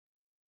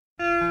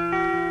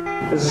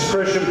This is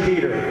Christian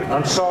Peter.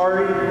 I'm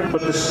sorry,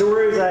 but the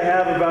stories I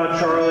have about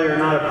Charlie are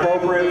not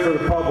appropriate for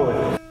the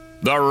public.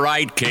 The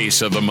right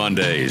case of the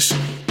Mondays.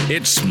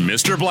 It's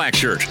Mr.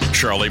 Blackshirt,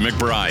 Charlie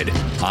McBride,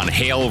 on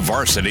Hail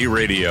Varsity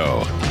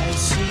Radio.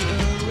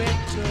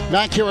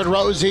 Back here at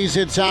Rosie's,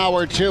 it's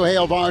Hour 2,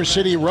 Hail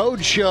Varsity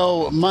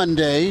Roadshow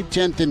Monday,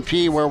 10th and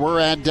P, where we're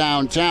at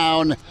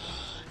downtown.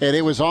 And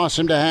it was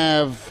awesome to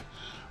have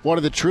one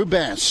of the true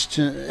best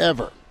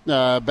ever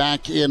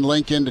back in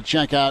Lincoln to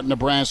check out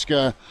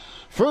Nebraska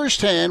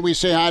firsthand. We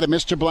say hi to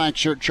Mr.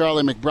 Blackshirt,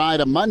 Charlie McBride,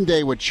 a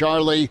Monday with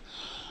Charlie,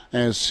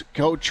 as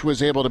Coach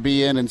was able to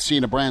be in and see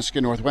Nebraska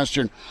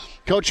Northwestern.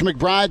 Coach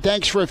McBride,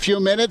 thanks for a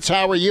few minutes.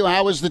 How are you?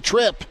 How was the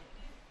trip?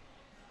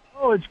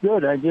 Oh, it's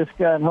good. I just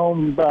got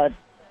home about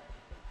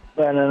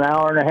an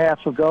hour and a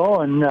half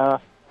ago, and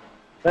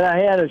but I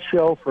had a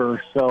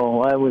chauffeur,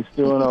 so I was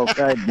doing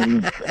okay.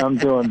 I'm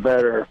doing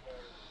better.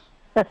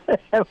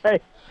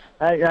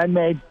 I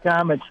made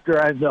Comet's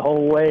drive the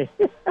whole way.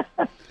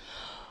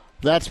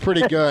 That's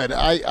pretty good.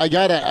 I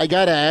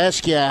gotta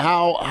ask you,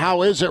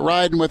 how is it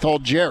riding with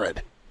old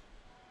Jared?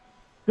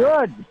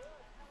 Good.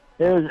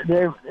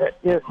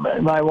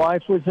 My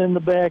wife was in the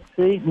back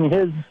seat, and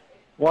his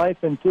wife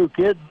and two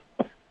kids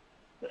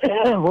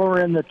were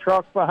in the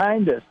truck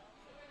behind us.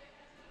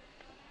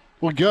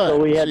 Well, good. So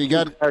we had two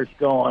cars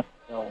going.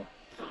 So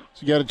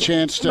you got a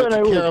chance to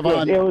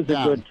caravan. It was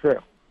a good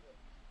trip.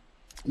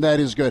 That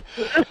is good.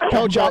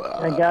 Coach,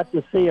 I got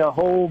to see a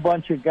whole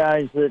bunch of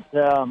guys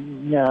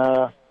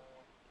that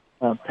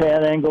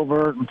Pat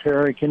Engelbert and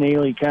Terry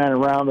Keneally kind of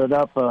rounded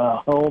up, a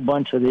whole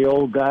bunch of the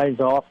old guys,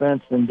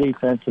 offense and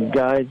defensive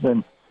guys,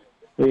 and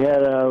we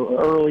had a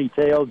early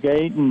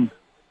tailgate and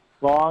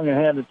long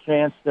and had a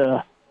chance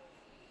to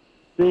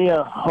see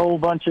a whole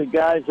bunch of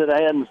guys that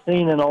I hadn't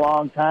seen in a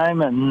long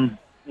time, and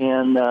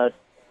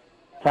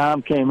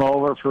Tom came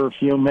over for a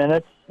few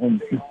minutes,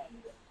 and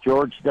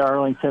George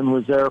Darlington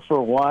was there for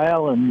a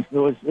while, and it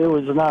was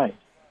nice.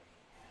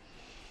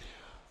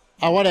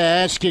 I want to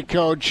ask you,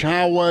 Coach,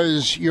 how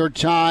was your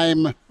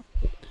time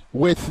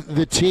with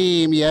the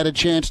team? You had a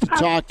chance to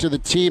talk to the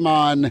team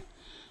on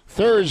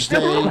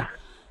Thursday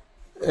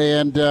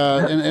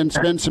and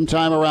spend some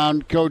time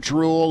around Coach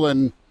Rule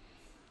and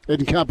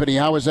company.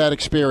 How was that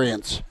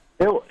experience?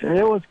 It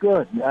was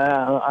good.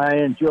 I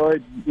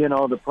enjoyed,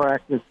 the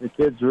practice. The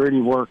kids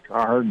really worked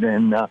hard,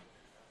 and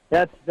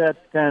that's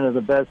kind of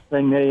the best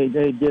thing.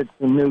 They did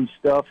some new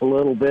stuff a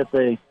little bit.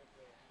 They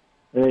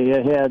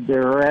had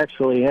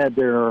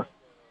their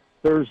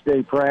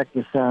Thursday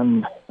practice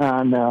on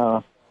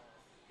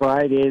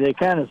Friday. They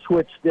kind of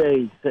switched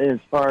days as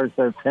far as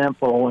their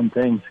tempo and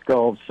things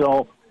go.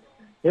 So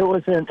it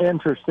was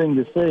interesting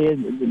to see,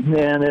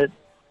 and it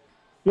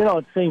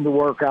seemed to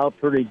work out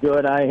pretty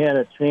good. I had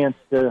a chance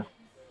to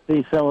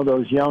see some of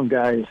those young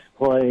guys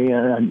play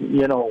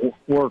and,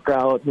 work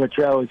out, which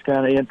I was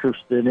kind of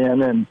interested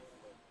in. And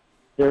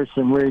there's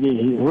some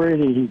really,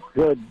 really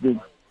good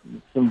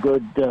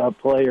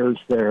players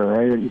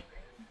there.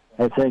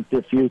 I think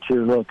the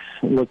future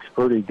looks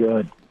pretty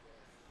good.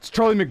 It's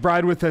Charlie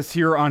McBride with us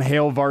here on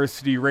Hail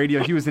Varsity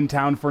Radio. He was in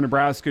town for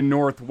Nebraska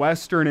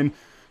Northwestern. And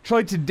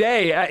Charlie,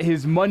 today at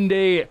his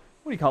Monday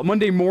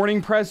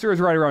morning presser, is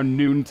right around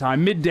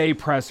noontime, midday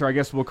presser, I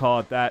guess we'll call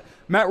it that.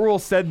 Matt Rule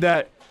said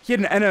that he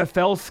had an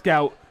NFL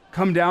scout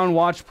come down,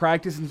 watch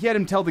practice, and he had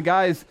him tell the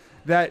guys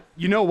that,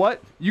 you know what,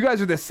 you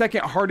guys are the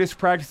second hardest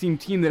practicing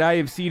team that I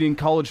have seen in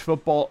college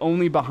football,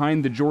 only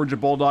behind the Georgia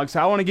Bulldogs. So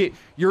I want to get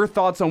your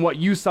thoughts on what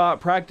you saw at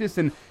practice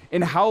and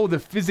how the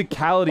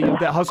physicality of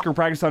that Husker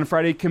practice on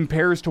Friday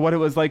compares to what it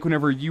was like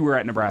whenever you were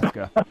at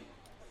Nebraska.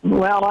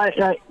 Well,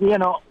 I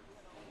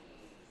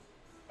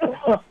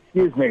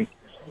excuse me.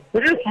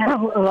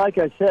 Like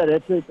I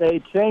said,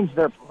 they changed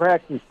their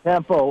practice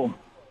tempo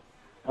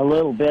a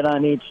little bit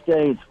on each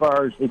day as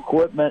far as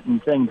equipment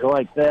and things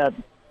like that.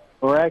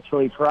 Or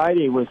actually,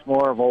 Friday was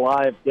more of a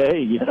live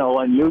day,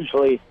 and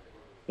usually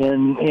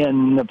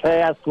in the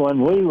past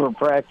when we were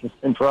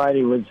practicing,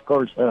 Friday was, of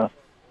course, a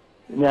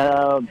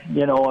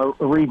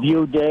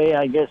review day,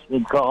 I guess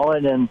you'd call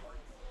it, and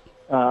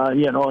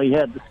you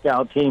had the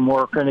scout team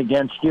working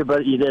against you,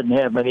 but you didn't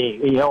have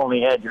you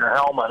only had your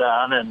helmet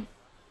on, and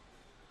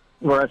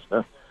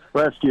the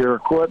rest of your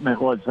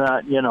equipment was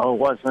not,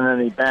 wasn't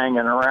any banging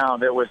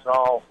around. It was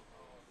all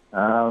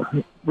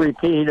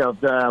repeat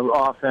of the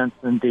offense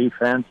and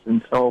defense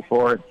and so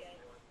forth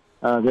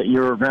that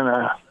you were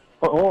going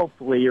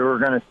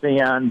to see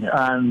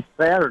on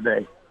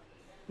Saturday.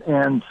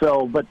 And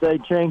so, but they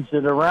changed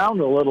it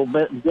around a little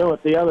bit and do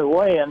it the other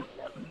way. And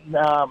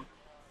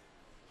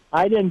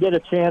I didn't get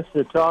a chance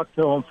to talk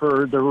to them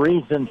for the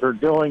reason for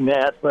doing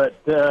that, but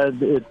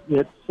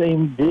it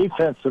seemed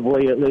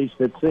defensively, at least,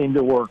 it seemed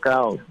to work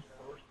out.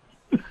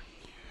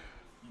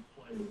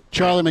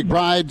 Charlie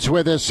McBride's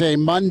with us, a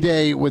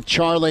Monday with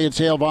Charlie at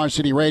Hail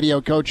Varsity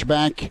Radio. Coach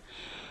back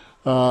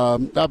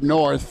up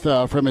north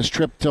from his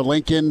trip to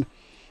Lincoln.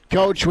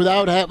 Coach,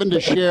 without having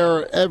to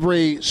share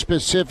every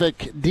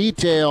specific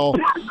detail,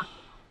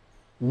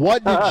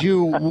 what did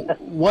you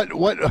want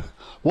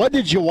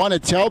to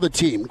tell the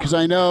team? Because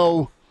I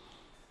know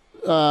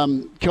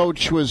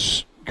Coach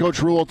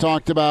Rule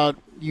talked about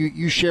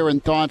you sharing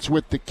thoughts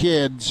with the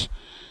kids.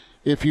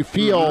 If you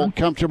feel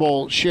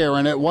comfortable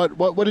sharing it,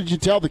 what did you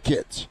tell the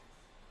kids?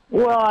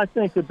 Well, I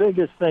think the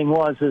biggest thing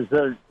is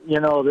that,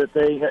 that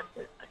they,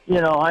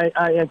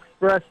 I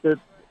expressed it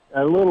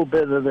a little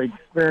bit of the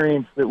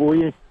experience that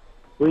we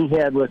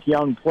had with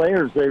young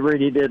players. They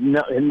really didn't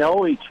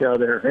know each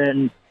other,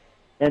 and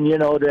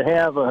to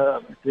have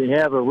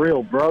a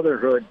real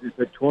brotherhood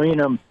between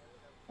them.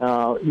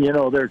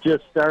 They're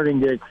just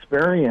starting to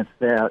experience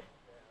that,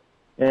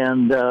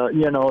 and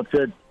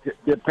to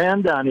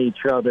depend on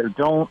each other.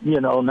 Don't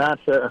not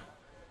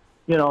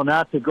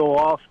to go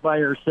off by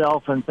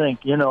yourself and think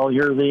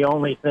you're the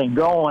only thing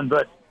going,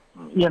 but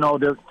and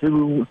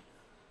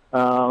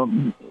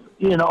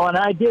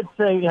I did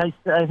say, I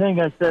think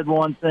I said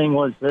one thing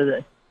was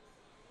that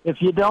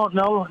if you don't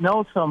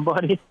know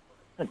somebody,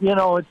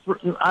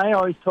 I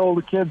always told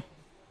the kids,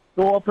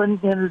 go up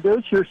and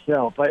introduce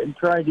yourself. I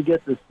tried to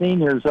get the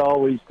seniors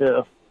always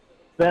to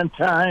spend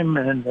time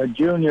and the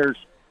juniors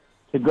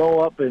to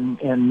go up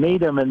and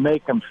meet them and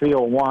make them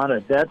feel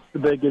wanted. That's the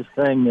biggest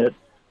thing that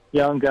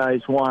young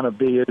guys want to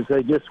be, is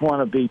they just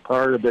want to be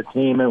part of the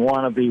team and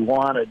want to be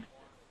wanted.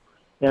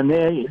 And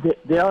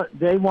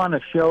they want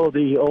to show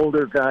the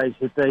older guys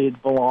that they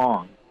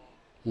belong.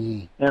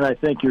 And I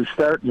think you're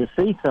starting to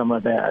see some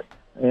of that.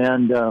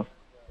 And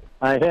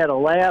I had a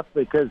laugh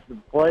because the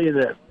play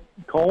that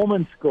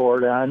Coleman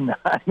scored on,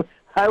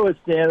 I was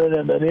standing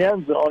in the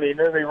end zone. He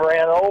nearly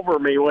ran over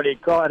me when he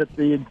caught it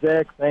the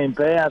exact same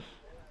pass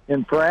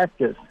in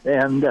practice.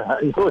 And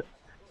it was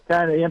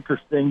kind of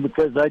interesting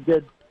because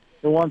the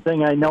one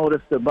thing I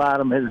noticed about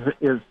him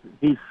is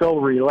he's so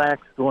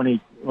relaxed when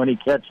he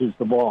catches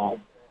the ball.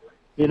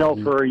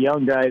 For a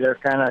young guy, they're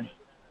kind of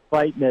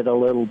fighting it a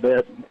little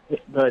bit,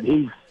 but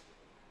he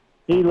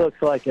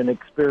looks like an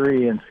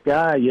experienced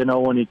guy.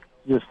 When he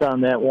just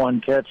on that one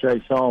catch,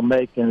 I saw him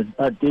making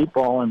a deep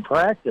ball in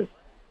practice.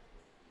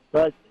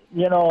 But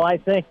I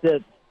think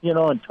that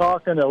in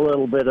talking a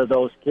little bit of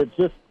those kids,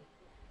 just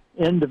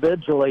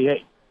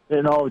individually,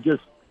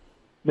 just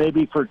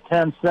maybe for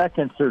 10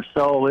 seconds or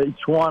so,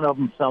 each one of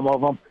them, some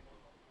of them,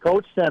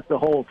 Coach sent the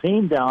whole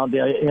team down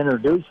to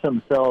introduce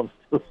themselves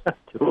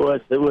to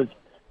us. It was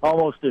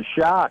almost a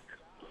shock.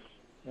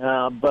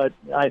 But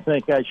I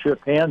think I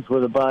shook hands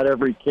with about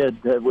every kid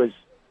that was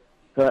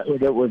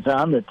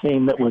on the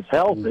team that was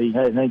healthy.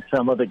 I think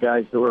some of the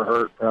guys that were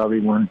hurt probably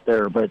weren't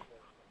there,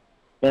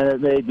 and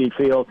it made me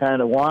feel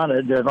kind of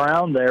wanted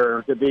around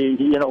there to be.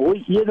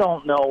 You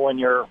don't know when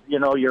you're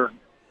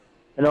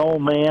an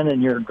old man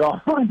and you're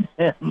gone,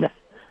 and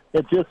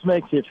it just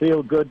makes you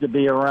feel good to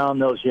be around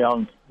those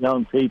young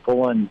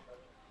people and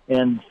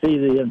see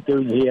the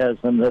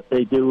enthusiasm that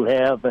they do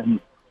have. And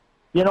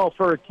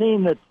for a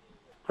team that's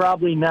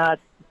probably not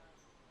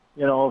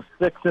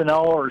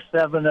 6-0 or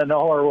 7-0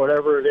 or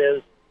whatever it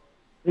is,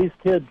 these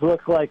kids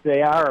look like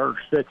they are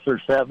 6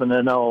 or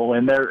 7-0,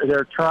 and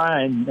they're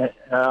trying.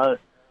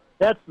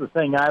 That's the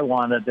thing I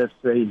wanted to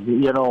see.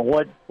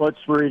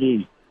 What's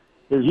really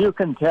is you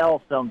can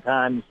tell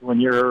sometimes when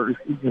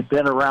you've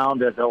been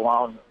around it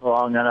long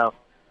enough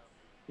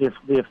if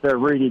they're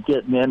really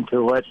getting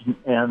into it,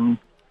 and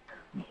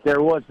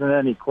there wasn't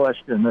any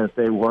question that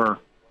they were.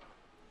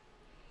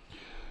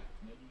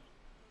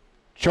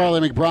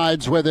 Charlie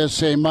McBride's with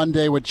us, a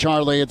Monday with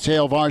Charlie. It's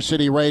Hail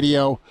Varsity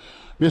Radio.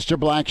 Mr.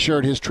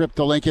 Blackshirt, his trip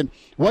to Lincoln.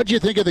 What do you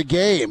think of the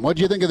game? What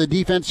do you think of the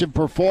defensive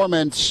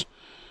performance?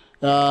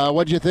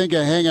 What do you think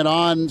of hanging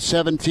on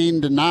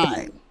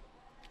 17-9?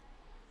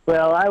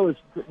 Well, I was,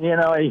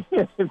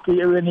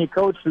 when you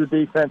coach the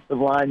defensive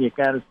line, you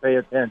kind of pay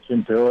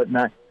attention to it, and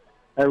I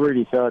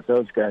really thought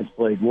those guys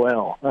played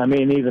well. I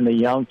mean, even the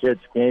young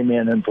kids came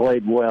in and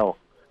played well.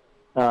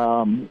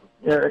 I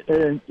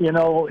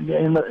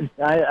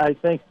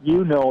think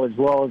as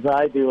well as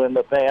I do in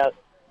the past,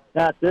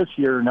 not this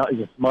year not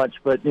as much,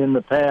 but in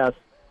the past,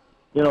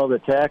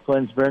 the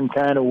tackling's been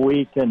kind of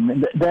weak,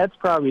 and that's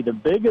probably the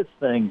biggest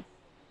thing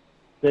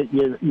that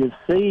you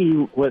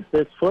see with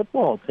this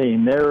football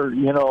team. They're,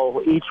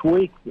 each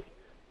week,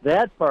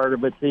 that part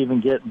of it's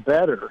even getting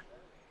better.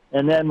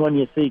 And then when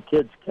you see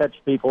kids catch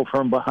people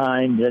from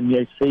behind and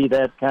you see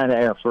that kind of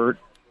effort,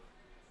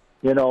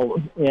 and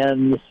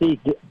you see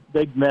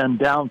big men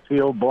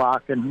downfield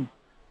blocking,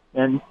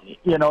 and,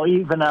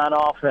 even on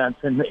offense.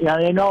 And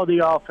I know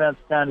the offense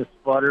kind of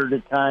sputtered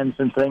at times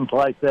and things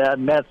like that,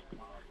 and that's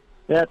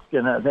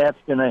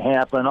gonna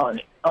happen.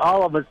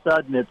 All of a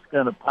sudden, it's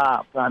gonna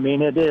pop. I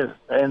mean, it is,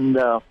 and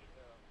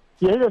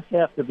you just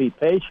have to be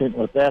patient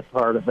with that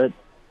part of it.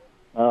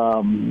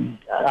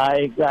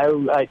 I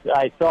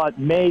thought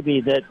maybe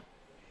that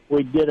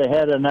we'd get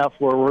ahead enough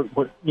where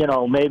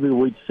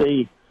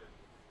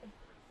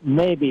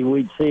maybe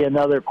we'd see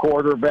another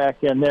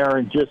quarterback in there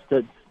and just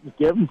to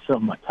give him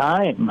some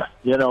time,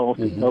 a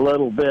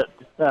little bit.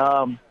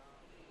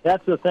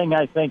 That's the thing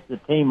I think the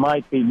team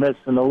might be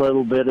missing a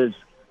little bit is,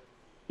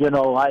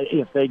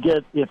 if they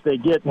get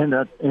in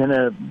a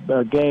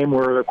game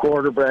where the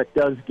quarterback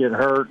does get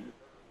hurt,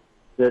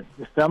 that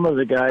some of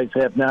the guys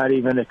have not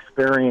even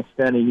experienced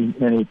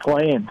any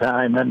playing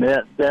time, and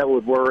that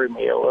would worry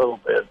me a little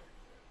bit.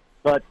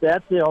 But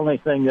that's the only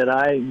thing that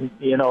I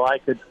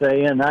could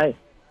say, and I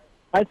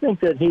think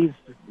that he's,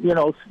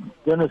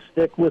 going to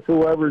stick with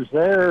whoever's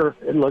there,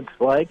 it looks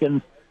like,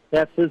 and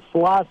that's his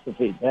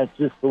philosophy. That's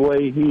just the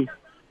way he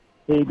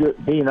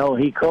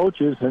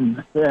coaches,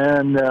 and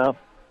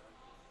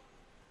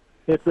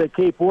if they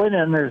keep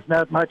winning, there's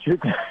not much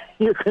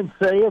you can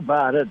say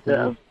about it,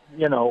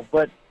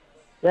 but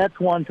that's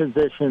one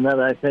position that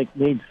I think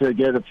needs to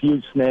get a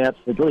few snaps,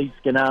 at least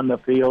get on the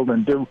field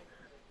and do,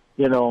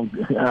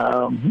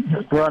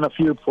 run a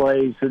few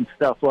plays and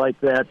stuff like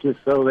that, just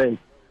so they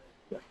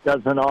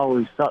doesn't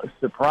always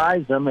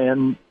surprise them.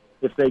 And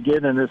if they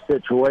get in a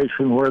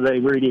situation where they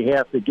really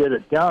have to get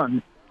it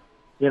done,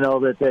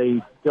 that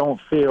they don't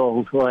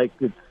feel like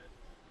it's,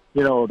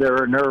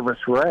 they're a nervous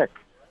wreck.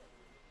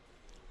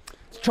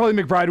 It's Charlie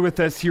McBride with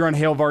us here on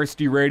Hail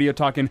Varsity Radio,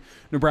 talking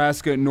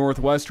Nebraska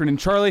Northwestern. And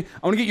Charlie,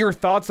 I want to get your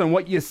thoughts on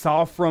what you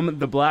saw from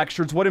the Black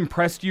Shirts. What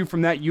impressed you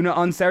from that unit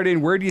on Saturday,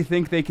 and where do you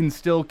think they can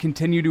still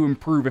continue to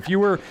improve? If you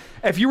were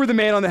the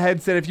man on the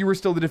headset, if you were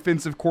still the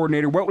defensive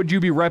coordinator, what would you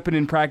be repping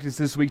in practice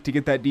this week to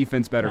get that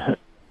defense better?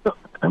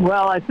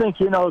 Well, I think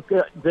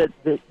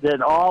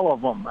that all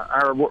of them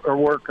are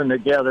working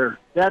together.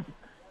 That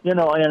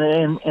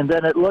and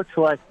then it looks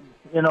like.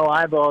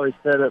 I've always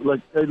said it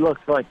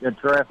looks like a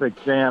traffic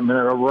jam and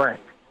a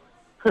wreck.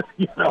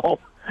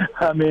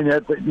 I mean,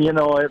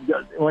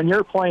 when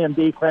you're playing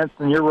defense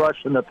and you're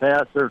rushing the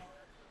passer,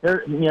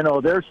 they're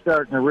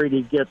starting to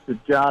really get the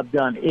job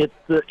done. It's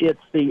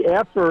the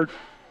effort,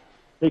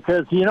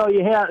 because you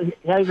have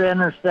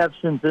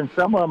interceptions, and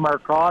some of them are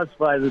caused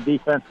by the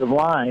defensive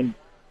line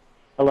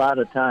a lot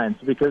of times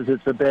because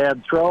it's a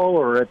bad throw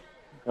or it's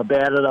a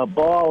batted up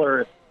ball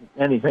or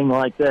anything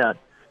like that.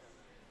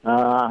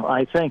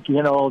 I think,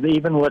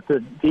 even with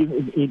the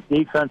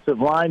defensive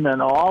linemen,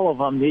 all of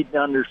them need to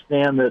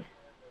understand that,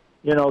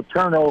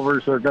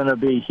 turnovers are going to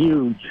be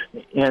huge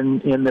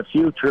in the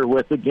future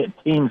with the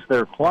teams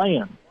they're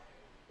playing.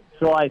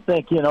 So I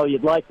think,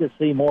 you'd like to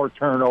see more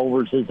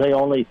turnovers is the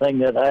only thing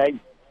that I,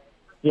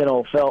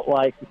 felt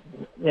like.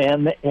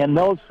 And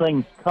those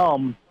things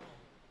come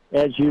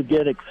as you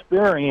get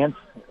experience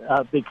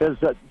because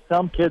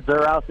some kids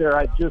are out there,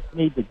 I just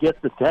need to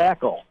get the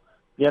tackle.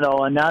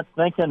 And not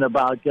thinking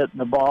about getting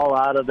the ball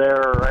out of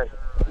there or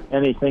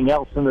anything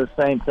else, and the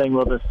same thing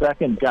with the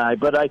second guy.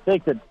 But I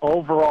think that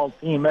overall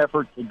team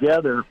effort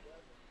together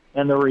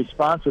and the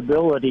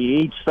responsibility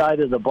each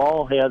side of the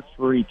ball has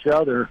for each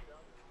other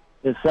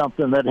is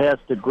something that has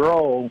to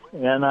grow,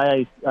 and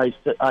I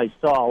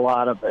saw a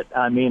lot of it.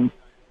 I mean,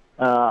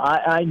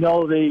 I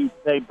know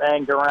they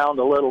banged around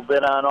a little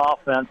bit on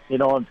offense,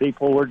 and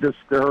people were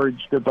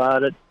discouraged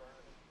about it.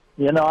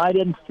 I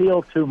didn't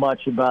feel too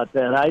much about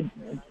that.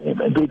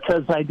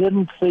 Because I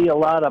didn't see a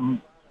lot of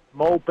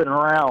moping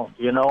around,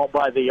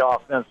 by the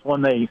offense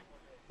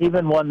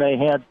even when they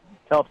had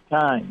tough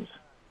times.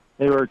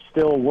 They were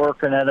still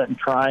working at it and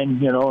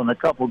trying, and a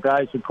couple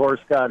guys, of course,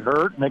 got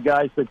hurt, and the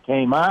guys that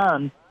came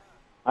on,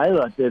 I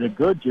thought did a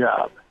good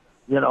job,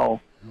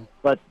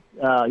 But,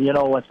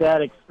 with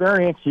that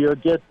experience, you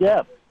get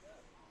depth.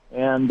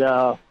 And,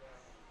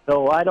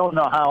 so I don't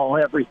know how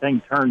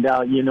everything turned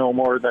out. You know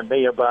more than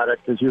me about it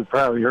because you've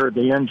probably heard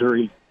the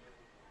injury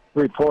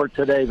report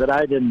today, but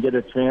I didn't get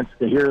a chance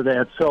to hear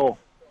that. So,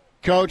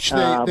 Coach,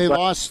 they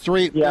lost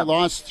three. Yeah. They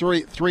lost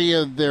three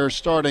of their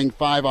starting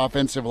 5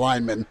 offensive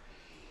linemen: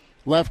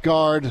 left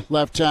guard,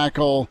 left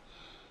tackle,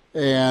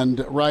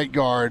 and right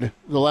guard.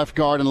 The left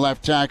guard and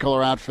left tackle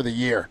are out for the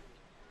year.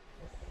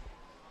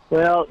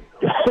 Well.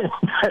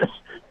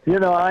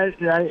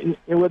 I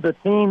with the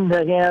team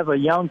they have, a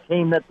young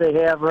team that they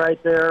have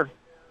right there,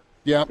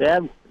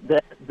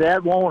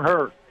 that won't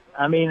hurt.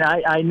 I mean,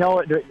 I know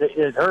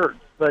it hurts,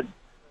 but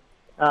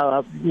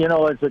as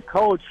a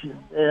coach,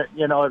 it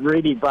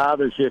really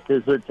bothers you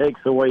because it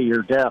takes away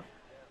your depth.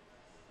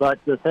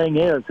 But the thing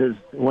is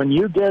when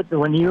you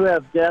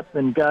have depth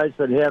and guys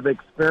that have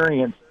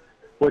experience,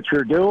 what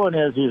you're doing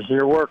is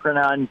you're working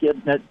on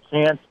getting a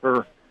chance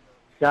for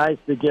guys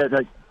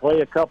to play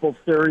a couple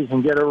series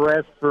and get a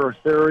rest for a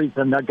series,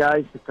 and the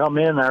guys that come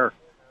in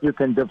you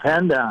can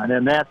depend on,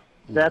 and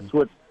that's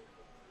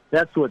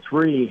what's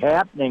really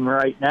happening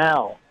right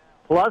now.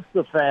 Plus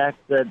the fact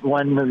that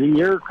when the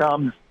year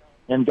comes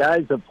and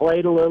guys have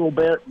played a little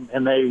bit,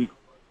 and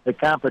the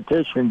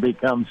competition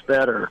becomes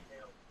better.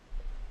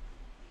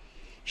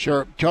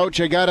 Sure.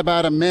 Coach, I got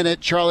about a minute.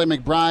 Charlie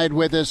McBride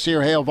with us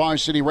here, Hail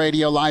Varsity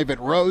Radio, live at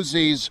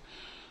Rosie's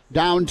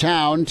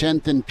downtown,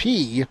 10th and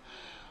P.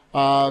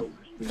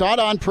 Thought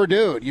on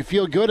Purdue. Do you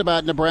feel good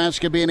about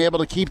Nebraska being able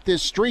to keep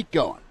this streak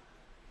going?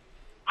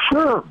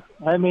 Sure.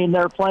 I mean,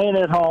 they're playing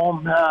at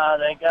home.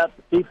 They got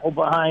the people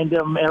behind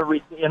them.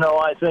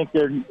 I think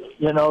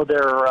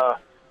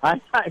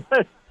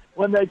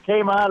when they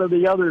came out of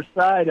the other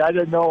side, I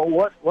didn't know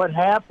what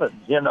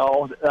happened.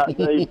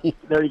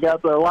 They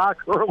got their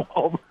locker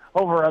room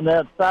over on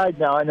that side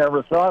now. I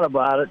never thought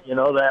about it,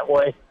 that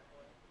way.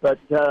 But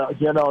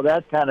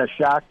that kind of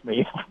shocked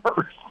me at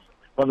first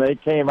when they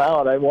came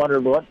out. I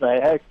wondered what the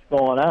heck's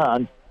going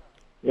on.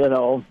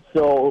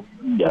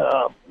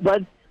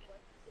 But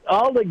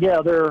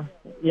altogether,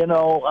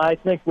 I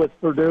think with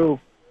Purdue,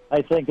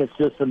 I think it's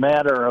just a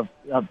matter of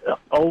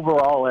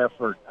overall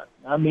effort.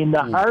 I mean,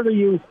 the harder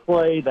you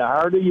play, the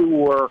harder you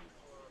work,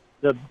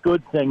 the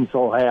good things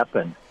will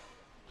happen.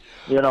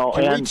 And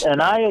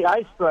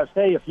I stress,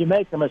 hey, if you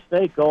make a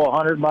mistake, go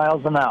 100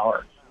 miles an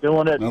hour.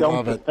 Doing it,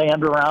 don't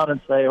stand around and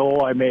say,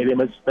 oh, I made a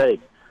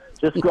mistake.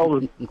 Just go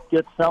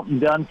get something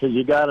done because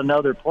you got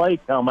another play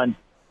coming,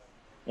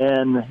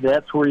 and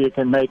that's where you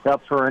can make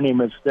up for any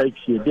mistakes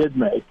you did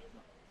make.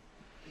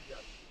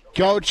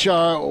 Coach,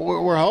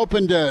 we're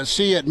hoping to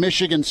see you at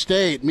Michigan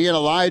State. Me and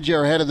Elijah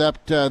are headed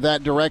up to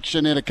that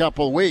direction in a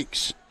couple of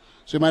weeks,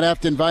 so we might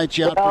have to invite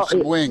you out for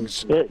some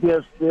wings.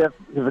 If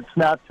it's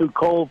not too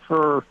cold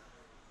for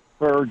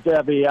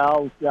Debbie,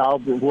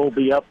 we'll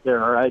be up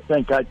there. I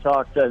think I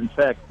talked to, in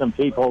fact, some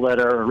people that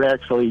are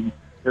actually,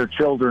 their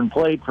children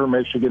played for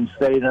Michigan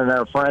State and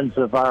are friends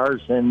of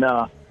ours, and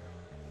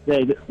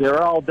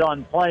they're all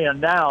done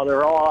playing now.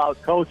 They're all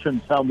out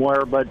coaching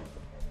somewhere, but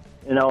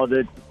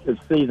to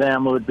see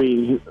them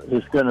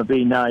is going to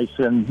be nice,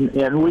 and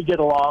we get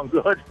along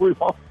good.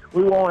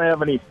 We won't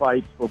have any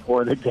fights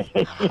before the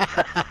game.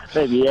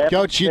 maybe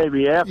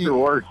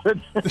afterwards.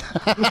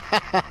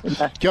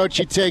 Coach,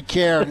 you take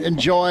care.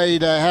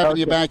 Enjoyed having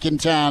you back in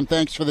town.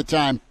 Thanks for the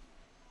time.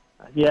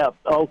 Yeah,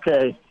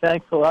 okay.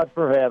 Thanks a lot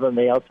for having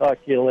me. I'll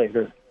talk to you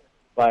later.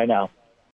 Bye now.